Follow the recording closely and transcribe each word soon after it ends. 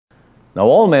Now,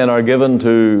 all men are given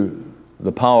to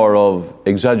the power of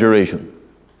exaggeration.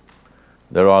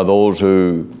 There are those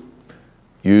who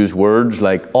use words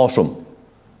like awesome,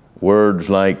 words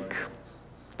like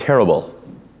terrible,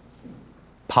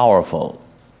 powerful,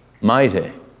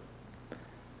 mighty.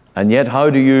 And yet, how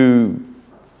do you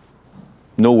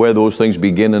know where those things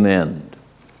begin and end?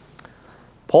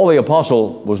 Paul the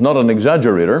Apostle was not an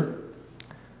exaggerator,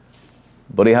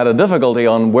 but he had a difficulty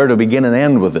on where to begin and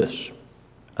end with this.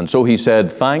 And so he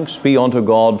said, "Thanks be unto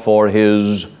God for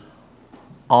his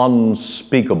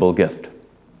unspeakable gift."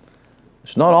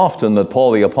 It's not often that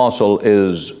Paul the Apostle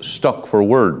is stuck for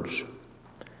words.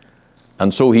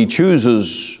 And so he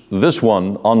chooses this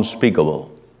one,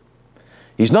 unspeakable.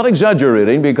 He's not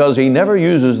exaggerating because he never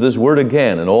uses this word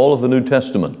again in all of the New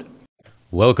Testament.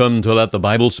 Welcome to Let the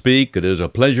Bible Speak. It is a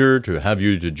pleasure to have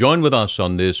you to join with us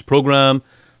on this program.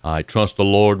 I trust the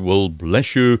Lord will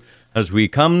bless you as we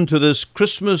come to this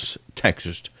Christmas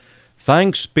text.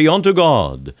 Thanks be unto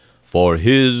God for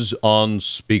his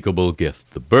unspeakable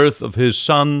gift. The birth of his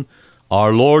Son,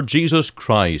 our Lord Jesus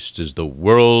Christ, is the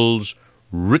world's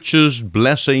richest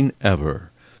blessing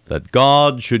ever. That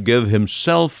God should give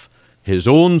himself, his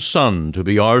own Son, to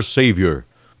be our Savior,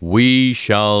 we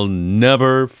shall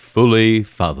never fully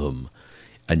fathom.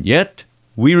 And yet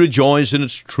we rejoice in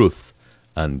its truth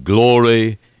and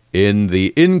glory in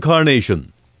the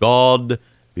incarnation. God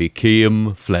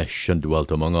became flesh and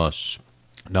dwelt among us.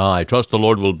 Now, I trust the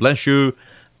Lord will bless you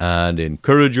and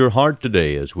encourage your heart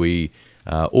today as we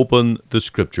open the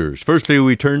Scriptures. Firstly,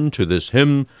 we turn to this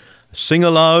hymn, Sing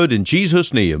Aloud in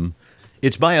Jesus' Name.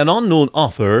 It's by an unknown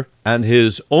author, and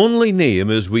his only name,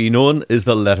 as we know, is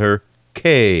the letter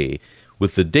K,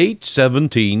 with the date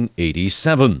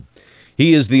 1787.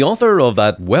 He is the author of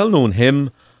that well-known hymn,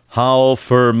 How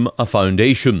Firm a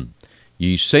Foundation.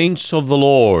 Ye saints of the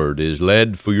Lord is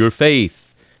led for your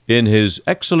faith in his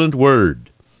excellent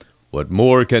word. What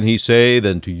more can he say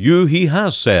than to you he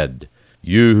has said,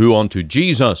 you who unto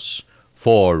Jesus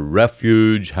for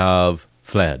refuge have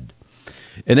fled?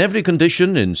 In every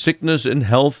condition, in sickness, in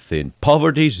health, in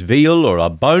poverty's veil, or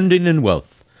abounding in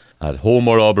wealth, at home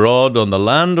or abroad, on the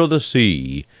land or the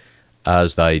sea,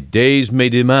 as thy days may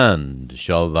demand,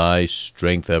 shall thy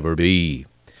strength ever be.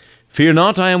 Fear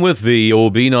not, I am with thee, O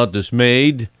be not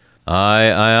dismayed. I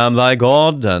am thy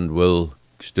God, and will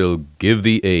still give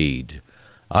thee aid.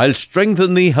 I'll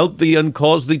strengthen thee, help thee, and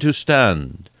cause thee to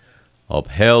stand,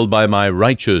 upheld by my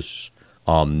righteous,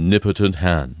 omnipotent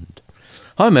hand.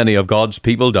 How many of God's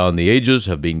people down the ages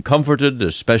have been comforted,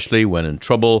 especially when in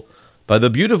trouble, by the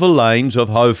beautiful lines of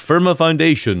How firm a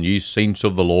foundation, ye saints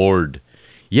of the Lord.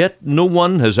 Yet no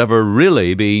one has ever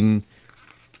really been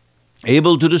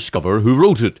able to discover who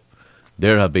wrote it.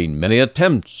 There have been many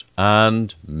attempts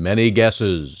and many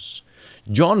guesses.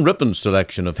 John Rippon's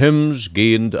selection of hymns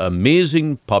gained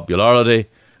amazing popularity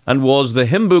and was the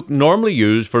hymn book normally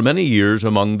used for many years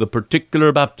among the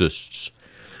particular Baptists.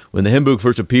 When the hymn book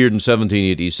first appeared in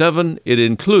 1787, it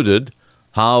included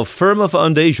How Firm a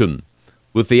Foundation,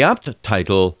 with the apt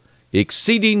title,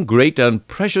 Exceeding Great and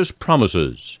Precious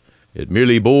Promises. It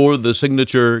merely bore the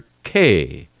signature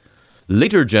K.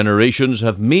 Later generations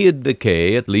have made the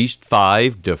K at least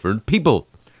 5 different people: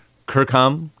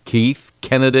 Kirkham, Keith,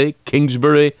 Kennedy,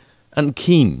 Kingsbury, and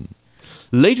Keane.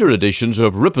 Later editions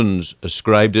of Rippon's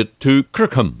ascribed it to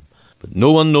Kirkham, but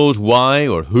no one knows why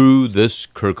or who this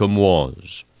Kirkham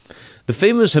was. The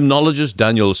famous hymnologist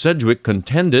Daniel Sedgwick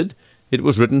contended it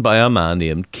was written by a man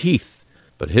named Keith,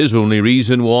 but his only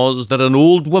reason was that an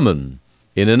old woman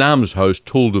in an almshouse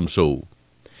told him so.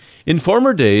 In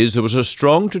former days, there was a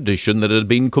strong tradition that had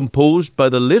been composed by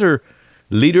the later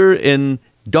leader in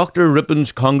Dr.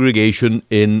 Rippon's congregation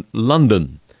in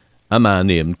London, a man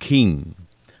named Keane.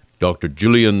 Dr.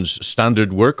 Julian's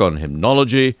standard work on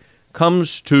hymnology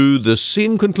comes to the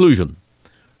same conclusion.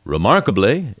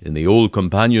 Remarkably, in the old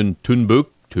companion tune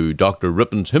book to Dr.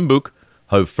 Rippon's hymn book,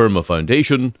 How Firm a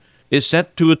Foundation, is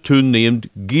set to a tune named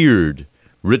Geared,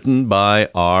 written by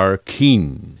R.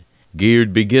 Keane.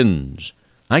 Geared begins.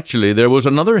 Actually, there was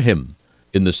another hymn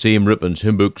in the same Rippon's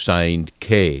hymn book signed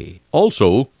K,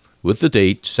 also with the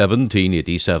date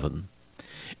 1787.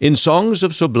 In songs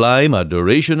of sublime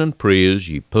adoration and praise,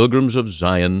 ye pilgrims of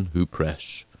Zion who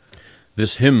press.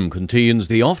 This hymn contains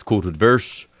the oft-quoted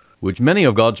verse, which many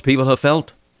of God's people have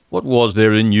felt. What was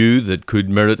there in you that could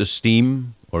merit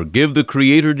esteem, or give the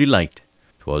Creator delight?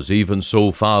 'Twas even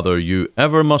so, Father, you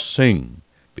ever must sing,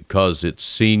 because it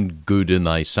seemed good in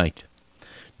thy sight.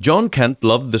 John Kent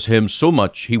loved this hymn so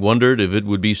much he wondered if it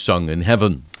would be sung in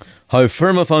heaven. How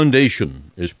Firm a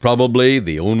Foundation is probably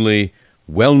the only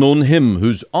well-known hymn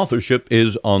whose authorship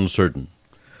is uncertain.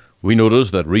 We notice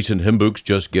that recent hymn books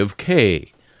just give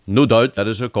K. No doubt that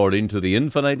is according to the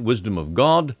infinite wisdom of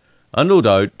God, and no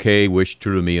doubt K wished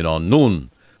to remain unknown,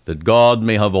 that God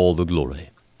may have all the glory.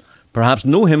 Perhaps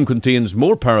no hymn contains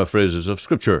more paraphrases of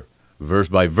Scripture. Verse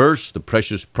by verse, the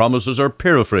precious promises are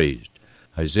paraphrased.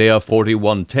 Isaiah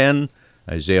 41:10,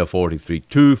 Isaiah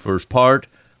 43:2, first part,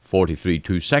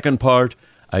 43:2, second part,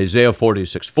 Isaiah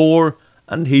 46:4,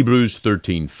 and Hebrews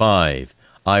 13:5.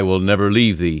 I will never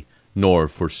leave thee, nor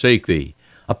forsake thee.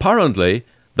 Apparently,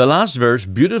 the last verse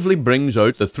beautifully brings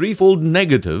out the threefold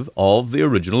negative of the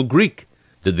original Greek.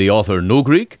 Did the author know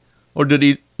Greek, or did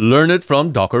he learn it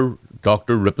from Dr.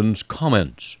 Rippon's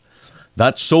comments?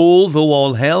 That soul, though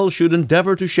all hell should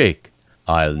endeavor to shake,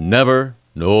 I'll never,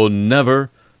 no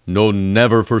never, no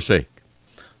never forsake.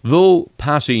 Though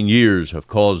passing years have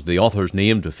caused the author's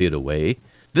name to fade away,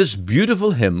 this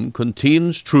beautiful hymn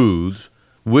contains truths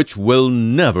which will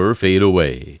never fade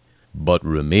away, but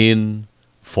remain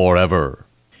forever.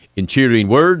 In Cheering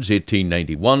Words,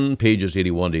 1891, pages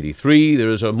 81 to 83, there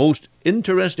is a most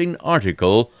interesting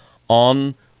article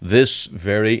on this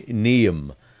very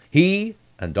name. He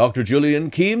and Dr. Julian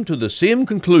came to the same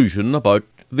conclusion about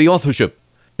the authorship,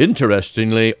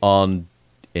 interestingly on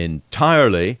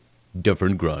entirely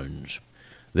different grounds.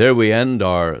 There we end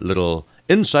our little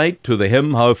insight to the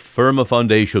hymn, How Firm a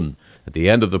Foundation. At the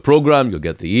end of the program, you'll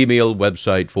get the email,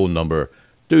 website, phone number.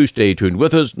 Do stay tuned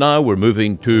with us. Now we're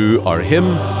moving to our hymn,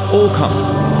 O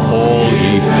Come, All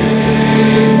Ye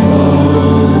Faithful.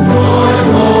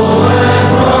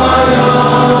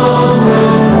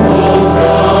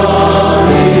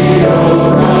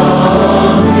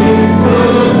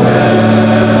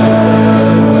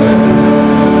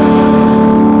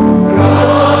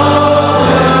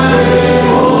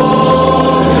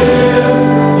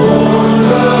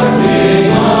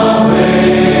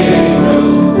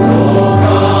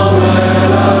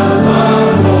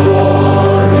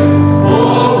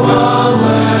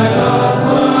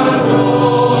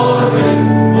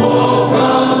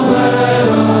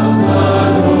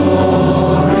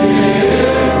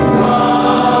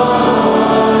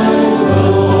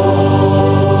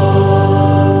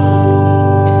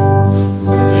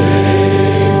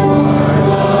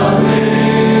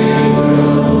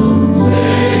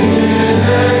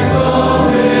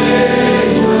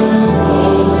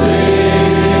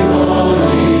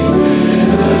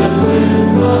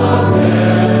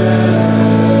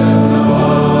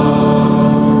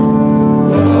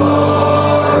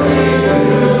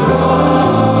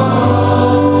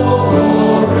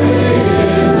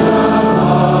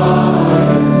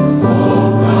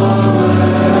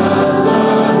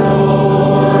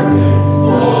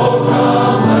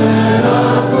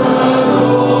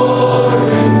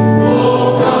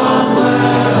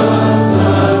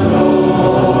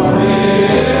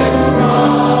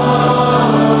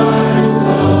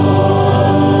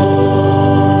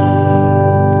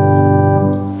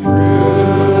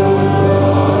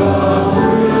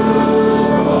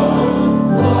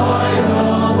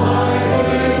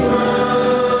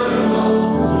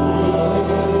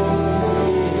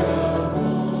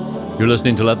 You're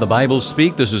listening to Let the Bible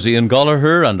Speak. This is Ian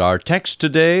Gollaher, and our text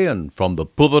today, and from the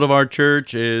pulpit of our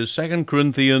church, is 2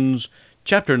 Corinthians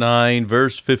chapter 9,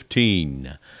 verse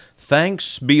 15.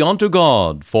 Thanks be unto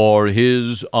God for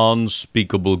His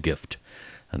unspeakable gift.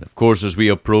 And of course, as we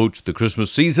approach the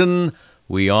Christmas season,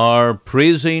 we are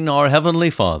praising our Heavenly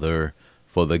Father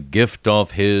for the gift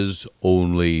of His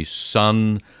only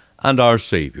Son and our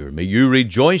Savior. May you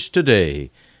rejoice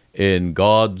today in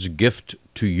God's gift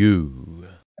to you.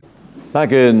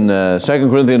 Back in 2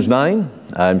 Corinthians 9,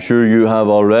 I'm sure you have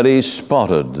already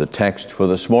spotted the text for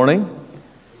this morning.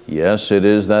 Yes, it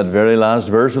is that very last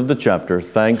verse of the chapter.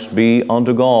 Thanks be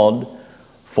unto God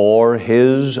for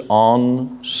His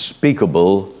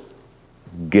unspeakable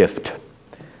gift.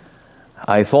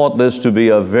 I thought this to be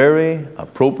a very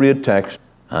appropriate text,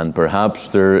 and perhaps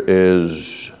there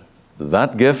is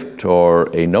that gift or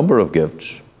a number of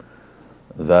gifts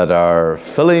that are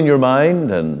filling your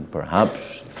mind and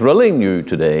perhaps thrilling you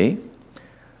today,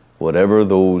 whatever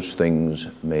those things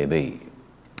may be.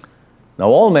 Now,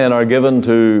 all men are given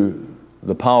to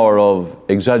the power of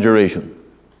exaggeration.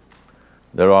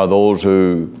 There are those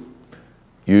who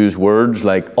use words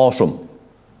like awesome,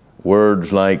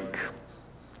 words like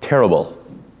terrible,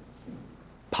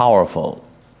 powerful,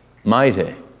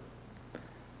 mighty.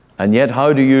 And yet,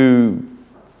 how do you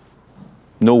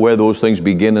know where those things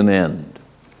begin and end?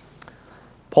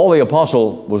 Paul the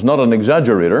Apostle was not an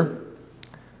exaggerator,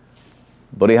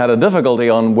 but he had a difficulty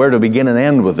on where to begin and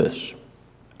end with this.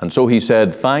 And so he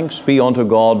said, thanks be unto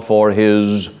God for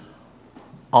His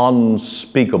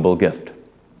unspeakable gift.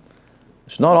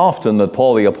 It's not often that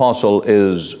Paul the Apostle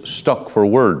is stuck for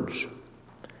words.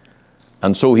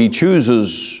 And so he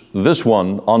chooses this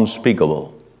one,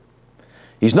 unspeakable.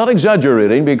 He's not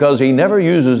exaggerating, because he never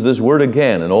uses this word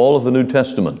again in all of the New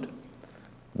Testament.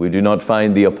 We do not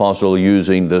find the apostle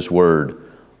using this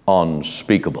word,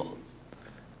 unspeakable.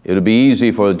 It would be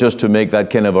easy for just to make that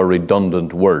kind of a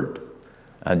redundant word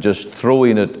and just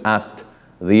throwing it at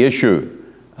the issue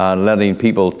and letting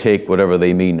people take whatever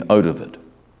they mean out of it.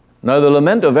 Now, the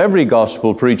lament of every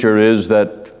gospel preacher is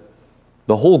that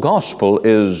the whole gospel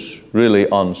is really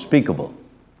unspeakable.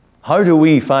 How do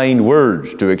we find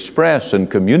words to express and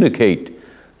communicate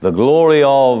the glory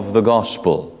of the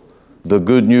gospel, the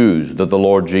good news that the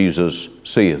Lord Jesus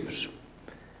saves?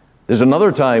 There's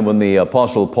another time when the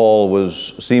Apostle Paul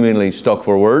was seemingly stuck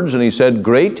for words, and he said,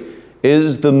 "Great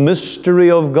is the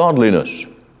mystery of godliness."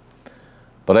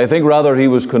 But I think rather he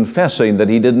was confessing that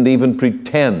he didn't even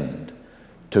pretend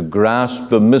to grasp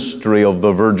the mystery of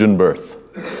the virgin birth.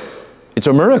 It's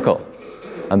a miracle,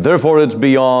 and therefore it's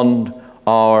beyond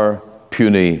our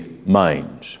puny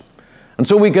minds. And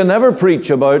so we can never preach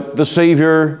about the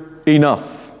Savior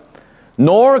enough,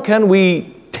 nor can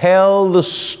we tell the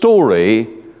story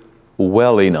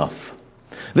well enough.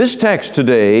 This text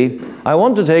today, I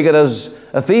want to take it as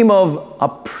a theme of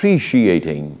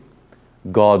appreciating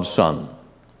God's Son,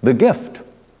 the gift,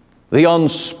 the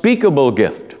unspeakable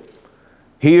gift.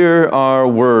 Here are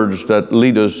words that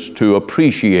lead us to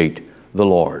appreciate the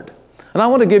Lord. And I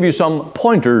want to give you some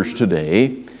pointers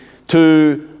today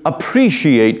to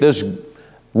appreciate this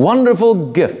wonderful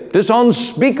gift, this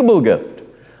unspeakable gift,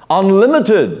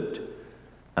 unlimited.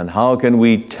 And how can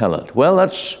we tell it? Well,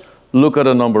 let's look at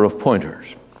a number of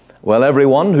pointers. Well,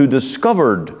 everyone who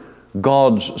discovered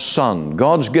God's Son,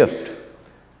 God's gift,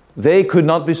 they could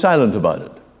not be silent about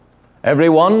it.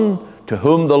 Everyone to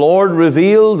whom the Lord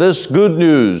revealed this good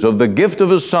news of the gift of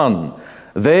His Son,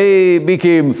 they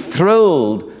became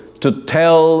thrilled to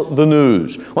tell the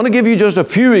news. I want to give you just a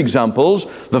few examples.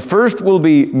 The first will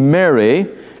be Mary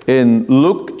in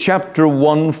Luke chapter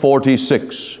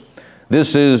 146.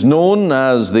 This is known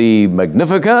as the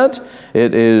Magnificat.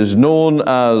 It is known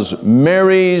as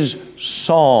Mary's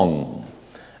Song.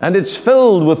 And it's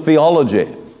filled with theology.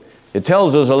 It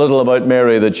tells us a little about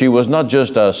Mary, that she was not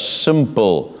just a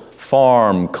simple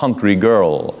farm country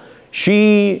girl.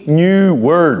 She knew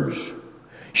words.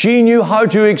 She knew how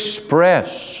to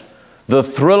express the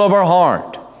thrill of her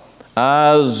heart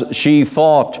as she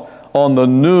thought on the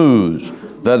news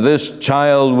that this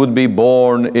child would be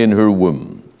born in her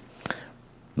womb.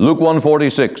 Luke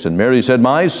 1:46, and Mary said,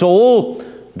 "My soul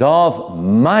doth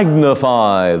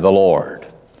magnify the Lord."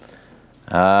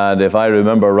 And if I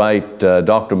remember right,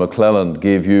 Dr. McClelland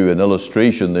gave you an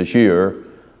illustration this year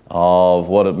of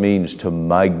what it means to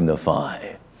magnify,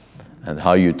 and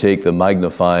how you take the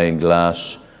magnifying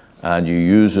glass and you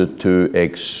use it to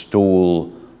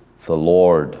extol the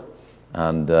Lord.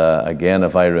 And again,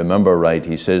 if I remember right,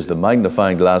 he says the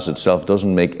magnifying glass itself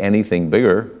doesn't make anything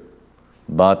bigger,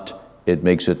 but it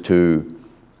makes it to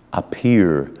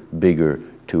appear bigger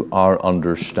to our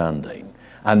understanding.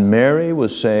 And Mary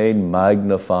was saying,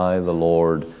 "Magnify the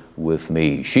Lord with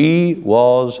me." She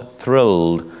was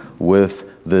thrilled with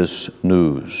this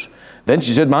news. Then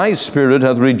she said, "My spirit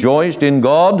hath rejoiced in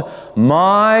God,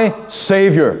 my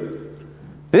Savior."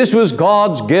 This was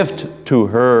God's gift to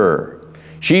her.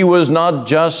 She was not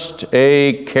just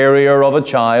a carrier of a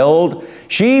child.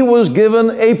 She was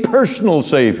given a personal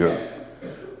Savior.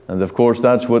 And of course,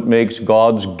 that's what makes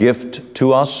God's gift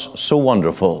to us so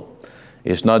wonderful.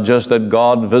 It's not just that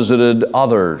God visited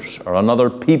others or another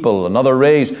people, another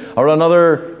race, or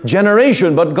another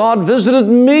generation, but God visited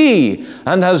me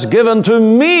and has given to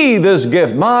me this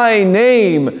gift. My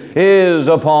name is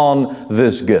upon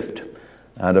this gift.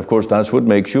 And of course, that's what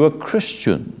makes you a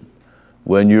Christian,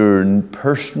 when your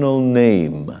personal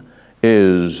name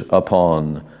is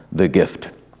upon the gift.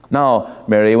 Now,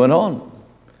 Mary went on.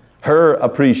 Her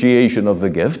appreciation of the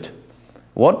gift,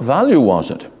 what value was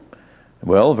it?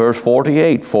 Well, verse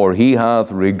 48, "For he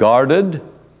hath regarded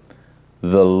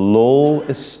the low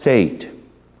estate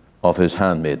of his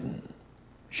handmaiden."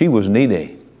 She was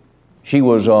needy. She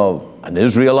was of an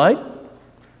Israelite.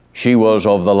 She was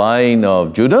of the line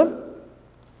of Judah,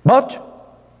 but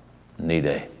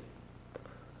needy.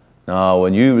 Now,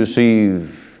 when you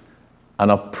receive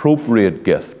an appropriate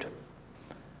gift,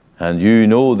 and you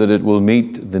know that it will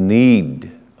meet the need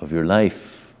of your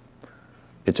life,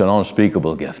 it's an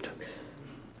unspeakable gift.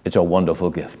 It's a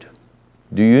wonderful gift.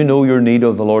 Do you know your need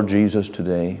of the Lord Jesus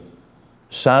today?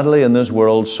 Sadly, in this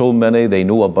world, so many, they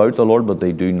know about the Lord, but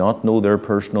they do not know their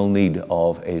personal need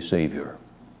of a Savior.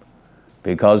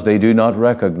 because they do not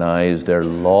recognize their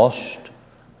lost,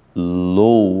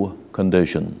 low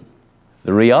condition.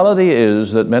 The reality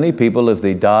is that many people, if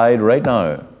they died right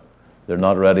now, they're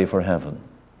not ready for heaven,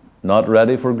 not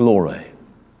ready for glory.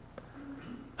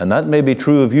 And that may be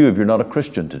true of you if you're not a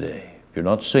Christian today, if you're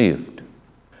not saved.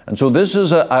 And so this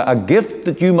is a gift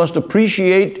that you must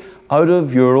appreciate out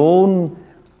of your own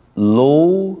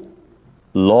low,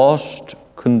 lost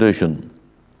condition.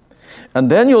 And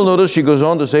then you'll notice she goes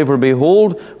on to say, "For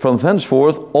behold, from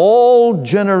henceforth all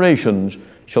generations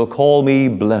shall call me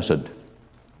blessed."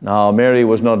 Now, Mary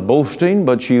was not boasting,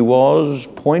 but she was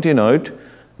pointing out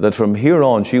that from here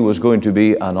on she was going to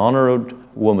be an honored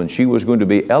woman. She was going to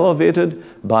be elevated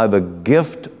by the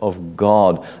gift of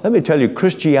God. Let me tell you,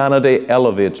 Christianity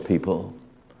elevates people.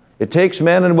 It takes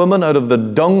men and women out of the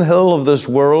dunghill of this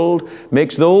world,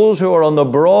 makes those who are on the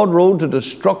broad road to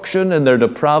destruction in their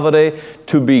depravity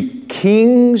to be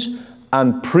kings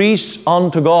and priests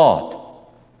unto God.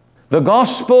 The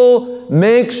gospel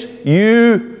makes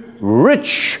you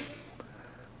rich.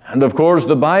 And of course,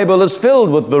 the Bible is filled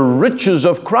with the riches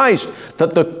of Christ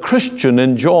that the Christian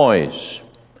enjoys.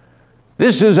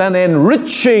 This is an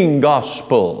enriching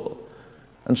gospel.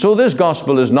 And so this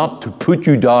gospel is not to put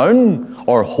you down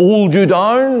or hold you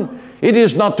down. It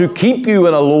is not to keep you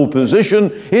in a low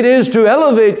position. It is to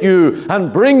elevate you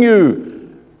and bring you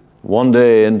one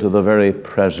day into the very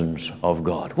presence of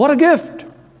God. What a gift!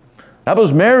 That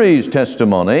was Mary's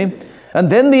testimony. And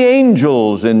then the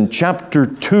angels in chapter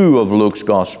 2 of Luke's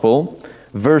Gospel,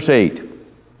 verse 8.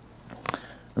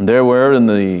 "And there were in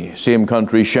the same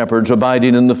country shepherds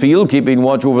abiding in the field, keeping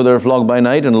watch over their flock by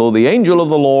night. And lo, the angel of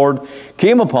the Lord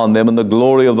came upon them, and the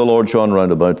glory of the Lord shone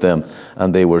round about them.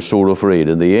 And they were sore afraid.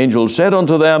 And the angel said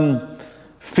unto them,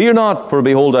 Fear not, for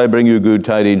behold, I bring you good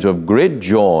tidings of great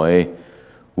joy,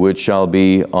 which shall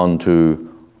be unto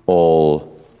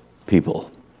all people."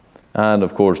 And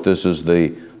of course, this is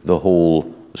the whole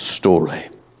story.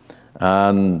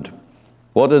 And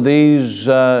what did these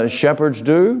shepherds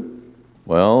do?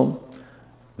 Well,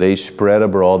 they spread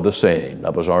abroad the saying.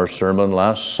 That was our sermon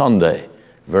last Sunday,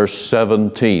 verse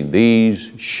 17.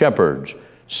 These shepherds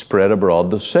spread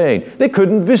abroad the saying. They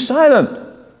couldn't be silent.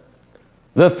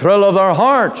 The thrill of their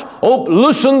hearts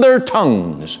loosened their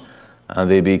tongues,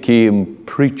 and they became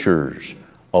preachers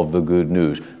of the good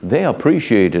news. They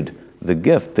appreciated the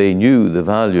gift. They knew the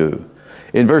value.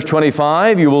 In verse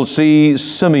 25, you will see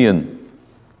Simeon.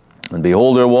 "And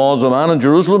behold, there was a man in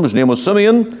Jerusalem, his name was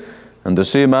Simeon, and the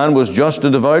same man was just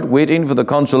and devout, waiting for the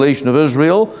consolation of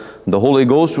Israel. And the Holy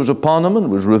Ghost was upon him, and it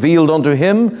was revealed unto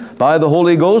him by the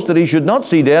Holy Ghost that he should not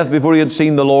see death before he had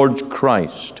seen the Lord's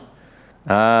Christ."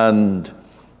 And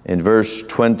in verse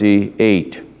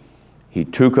 28, "He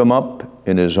took him up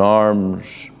in his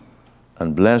arms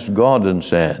and blessed God and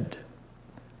said,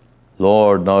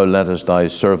 Lord, now lettest thy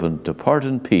servant depart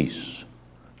in peace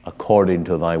according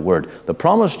to thy word." The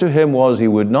promise to him was he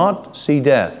would not see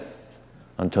death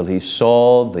until he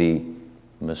saw the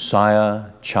Messiah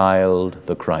child,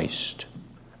 the Christ.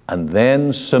 And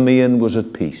then Simeon was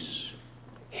at peace.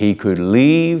 He could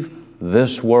leave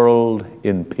this world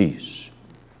in peace.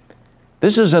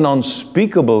 This is an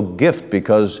unspeakable gift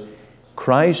because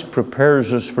Christ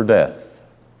prepares us for death,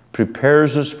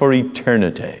 prepares us for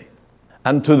eternity.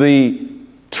 And to the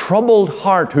troubled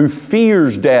heart who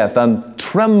fears death and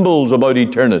trembles about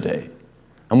eternity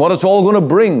and what it's all going to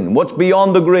bring, what's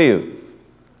beyond the grave,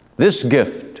 this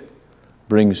gift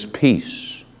brings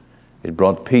peace. It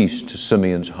brought peace to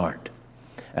Simeon's heart.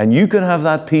 And you can have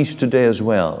that peace today as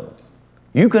well.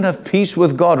 You can have peace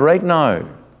with God right now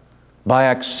by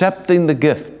accepting the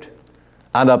gift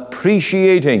and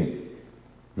appreciating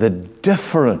the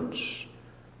difference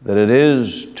that it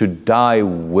is to die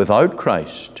without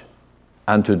Christ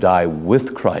and to die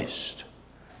with Christ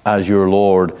as your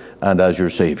Lord and as your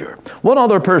Savior. One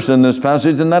other person in this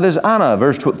passage, and that is Anna,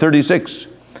 verse 36.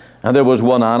 "And there was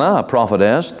one Anna, a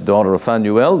prophetess, the daughter of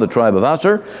Phanuel, the tribe of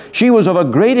Asher. She was of a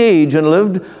great age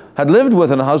and had lived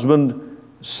with an husband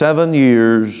 7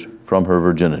 years from her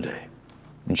virginity.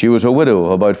 And she was a widow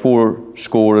of about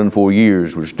 84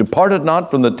 years, which departed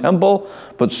not from the temple,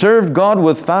 but served God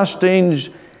with fastings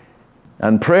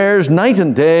and prayers night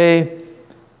and day.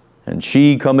 And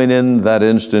she, coming in that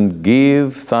instant,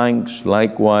 gave thanks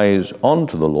likewise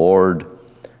unto the Lord,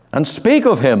 and spake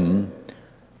of him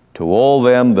to all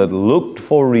them that looked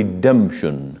for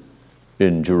redemption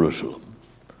in Jerusalem."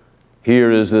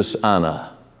 Here is this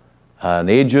Anna, an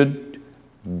aged,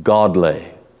 godly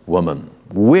woman,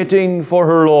 waiting for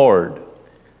her Lord.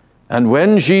 And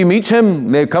when she meets him,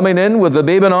 they're coming in with the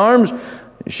babe in arms,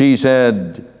 she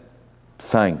said,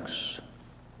 "Thanks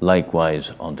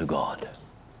likewise unto God."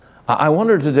 I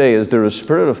wonder today, is there a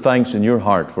spirit of thanks in your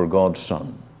heart for God's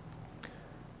Son?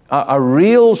 A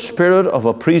real spirit of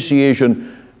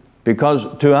appreciation,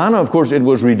 because to Anna, of course, it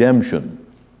was redemption.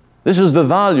 This is the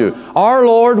value. Our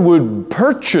Lord would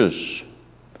purchase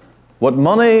what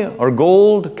money or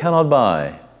gold cannot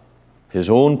buy. His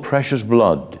own precious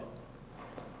blood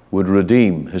would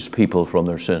redeem His people from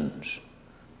their sins.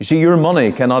 You see, your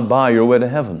money cannot buy your way to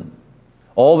heaven.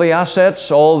 All the assets,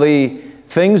 all the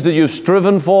things that you've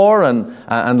striven for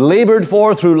and labored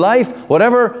for through life,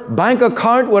 whatever bank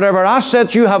account, whatever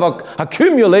assets you have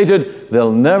accumulated,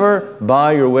 they'll never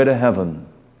buy your way to heaven.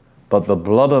 But the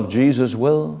blood of Jesus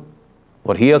will.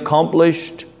 What He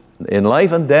accomplished in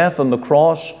life and death on the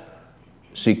cross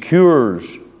secures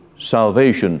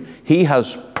salvation. He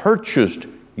has purchased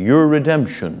your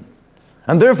redemption.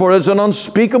 And therefore it's an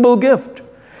unspeakable gift.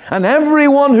 And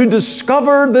everyone who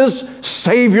discovered this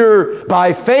Savior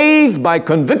by faith, by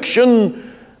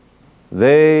conviction,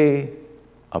 they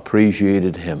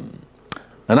appreciated Him.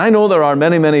 And I know there are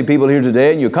many, many people here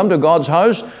today, and you come to God's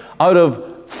house out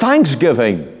of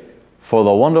thanksgiving for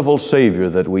the wonderful Savior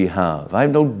that we have. I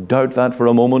have no doubt that for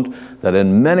a moment, that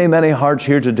in many, many hearts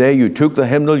here today, you took the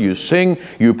hymnal, you sing,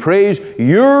 you praise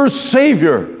your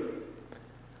Savior.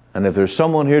 And if there's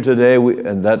someone here today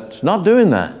and that's not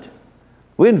doing that,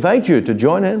 we invite you to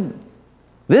join in.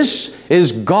 This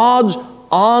is God's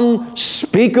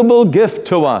unspeakable gift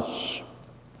to us.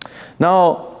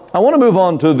 Now, I want to move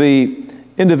on to the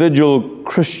individual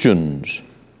Christian's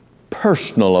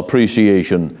personal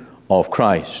appreciation of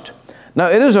Christ. Now,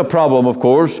 it is a problem, of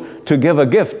course, to give a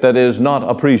gift that is not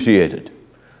appreciated.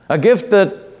 A gift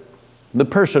that the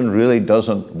person really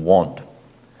doesn't want.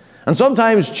 And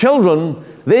sometimes children,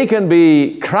 they can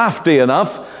be crafty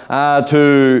enough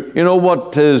to,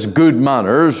 what is good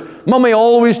manners. Mommy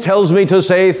always tells me to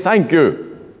say thank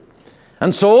you.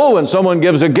 And so when someone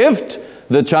gives a gift,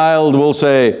 the child will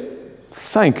say,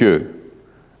 thank you,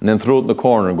 and then throw it in the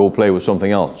corner and go play with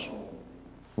something else.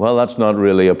 Well, that's not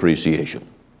really appreciation.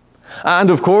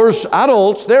 And of course,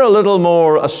 adults, they're a little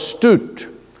more astute.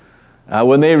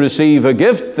 When they receive a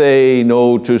gift, they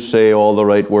know to say all the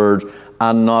right words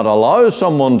and not allow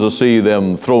someone to see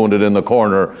them throwing it in the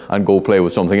corner and go play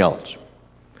with something else.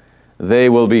 They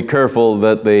will be careful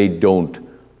that they don't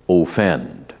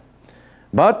offend.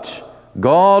 But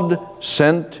God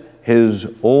sent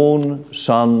His own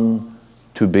Son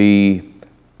to be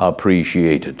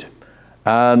appreciated.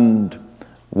 And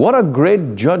what a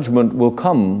great judgment will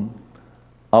come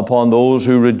upon those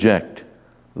who reject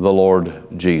the Lord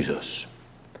Jesus.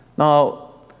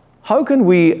 Now, how can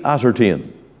we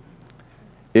ascertain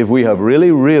if we have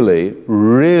really, really,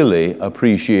 really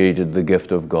appreciated the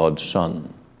gift of God's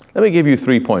Son? Let me give you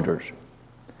 3 pointers.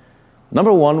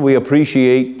 Number 1, we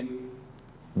appreciate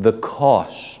the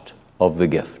cost of the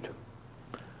gift.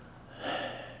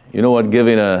 You know what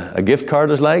giving a gift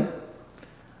card is like?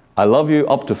 I love you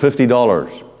up to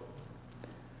 $50.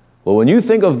 Well, when you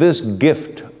think of this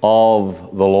gift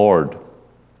of the Lord,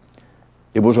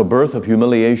 it was a birth of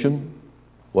humiliation.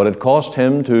 What it cost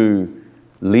Him to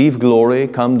leave glory,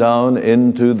 come down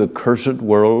into the cursed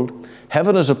world.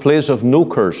 Heaven is a place of no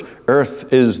curse.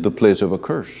 Earth is the place of a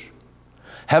curse.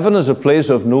 Heaven is a place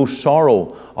of no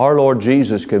sorrow. Our Lord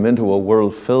Jesus came into a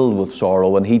world filled with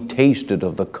sorrow, and He tasted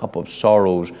of the cup of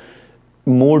sorrows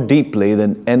more deeply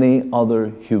than any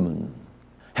other human.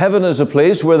 Heaven is a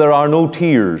place where there are no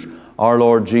tears. Our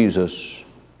Lord Jesus,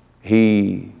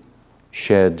 He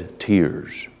shed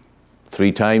tears.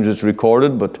 3 times it's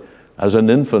recorded, but as an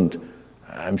infant,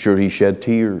 I'm sure He shed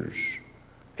tears.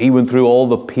 He went through all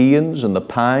the pains and the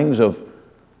pangs of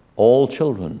all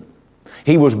children.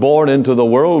 He was born into the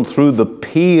world through the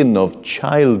pain of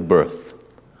childbirth.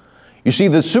 You see,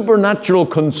 the supernatural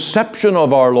conception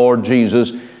of our Lord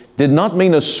Jesus did not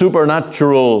mean a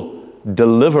supernatural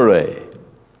delivery.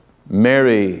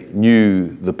 Mary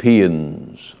knew the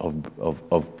pains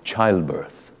of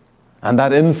childbirth. And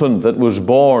that infant that was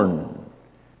born,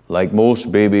 like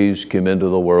most babies, came into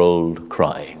the world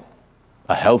crying.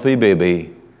 A healthy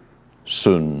baby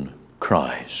soon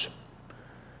cries.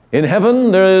 In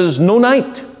heaven there is no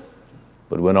night,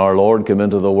 but when our Lord came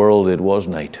into the world, it was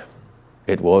night.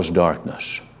 It was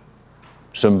darkness.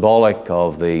 Symbolic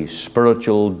of the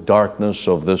spiritual darkness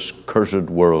of this cursed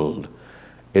world.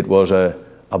 It was a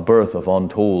birth of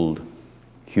untold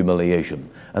humiliation.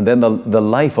 And then the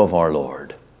life of our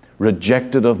Lord.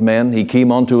 Rejected of men, He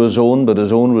came unto His own, but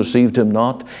His own received Him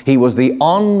not. He was the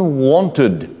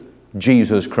unwanted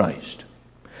Jesus Christ.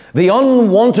 The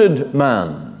unwanted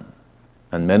man.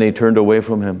 And many turned away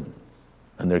from Him.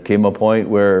 And there came a point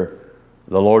where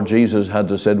the Lord Jesus had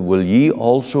to say, will ye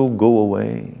also go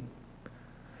away?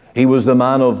 He was the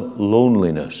man of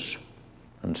loneliness.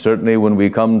 And certainly when we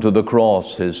come to the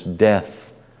cross, his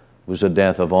death was a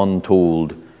death of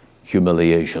untold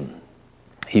humiliation.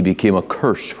 He became a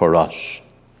curse for us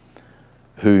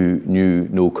who knew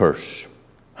no curse.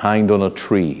 Hanged on a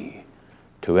tree.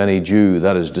 To any Jew,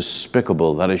 that is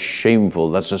despicable, that is shameful,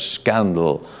 that's a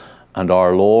scandal. And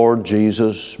our Lord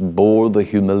Jesus bore the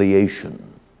humiliation.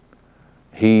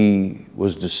 He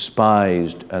was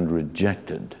despised and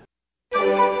rejected.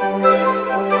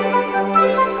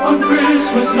 On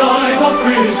Christmas night all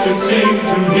Christians sing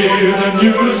to hear the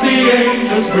news the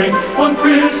angels bring. On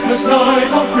Christmas night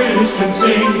all Christians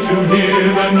sing to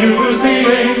hear the news the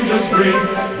angels bring.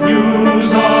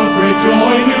 News of great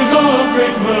joy, news of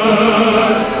great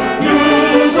mirth,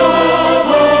 news of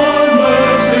our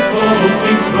merciful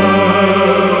King's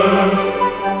birth.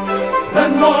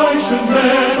 Then why should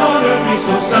men on earth be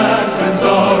so sad, since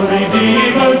our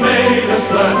Redeemer made us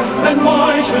glad? Then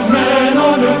why should men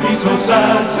on earth be so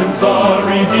sad, since our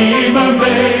Redeemer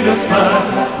made us glad?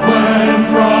 When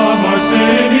from our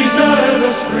sin he set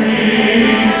us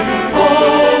free,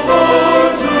 all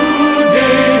for to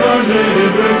gain our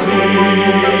liberty.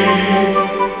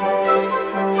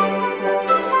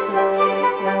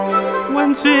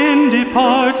 When sin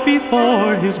departs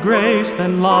before his grace,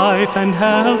 then life and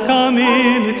health come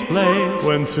in its place.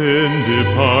 When sin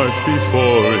departs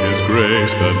before his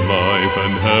grace, then life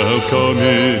and health come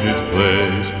in its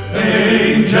place.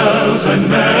 Angels and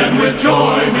men with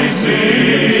joy may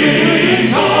sing,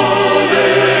 hallelujah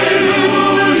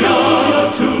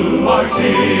to our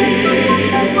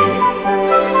King.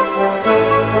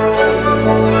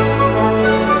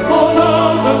 All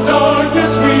out of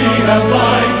darkness we have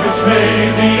light, which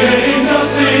made the angels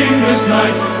sing this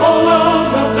night. All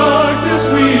out of darkness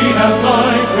we have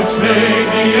light, which made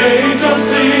the angels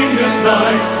sing this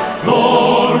night.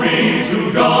 Glory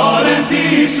to God and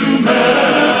peace to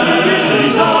men.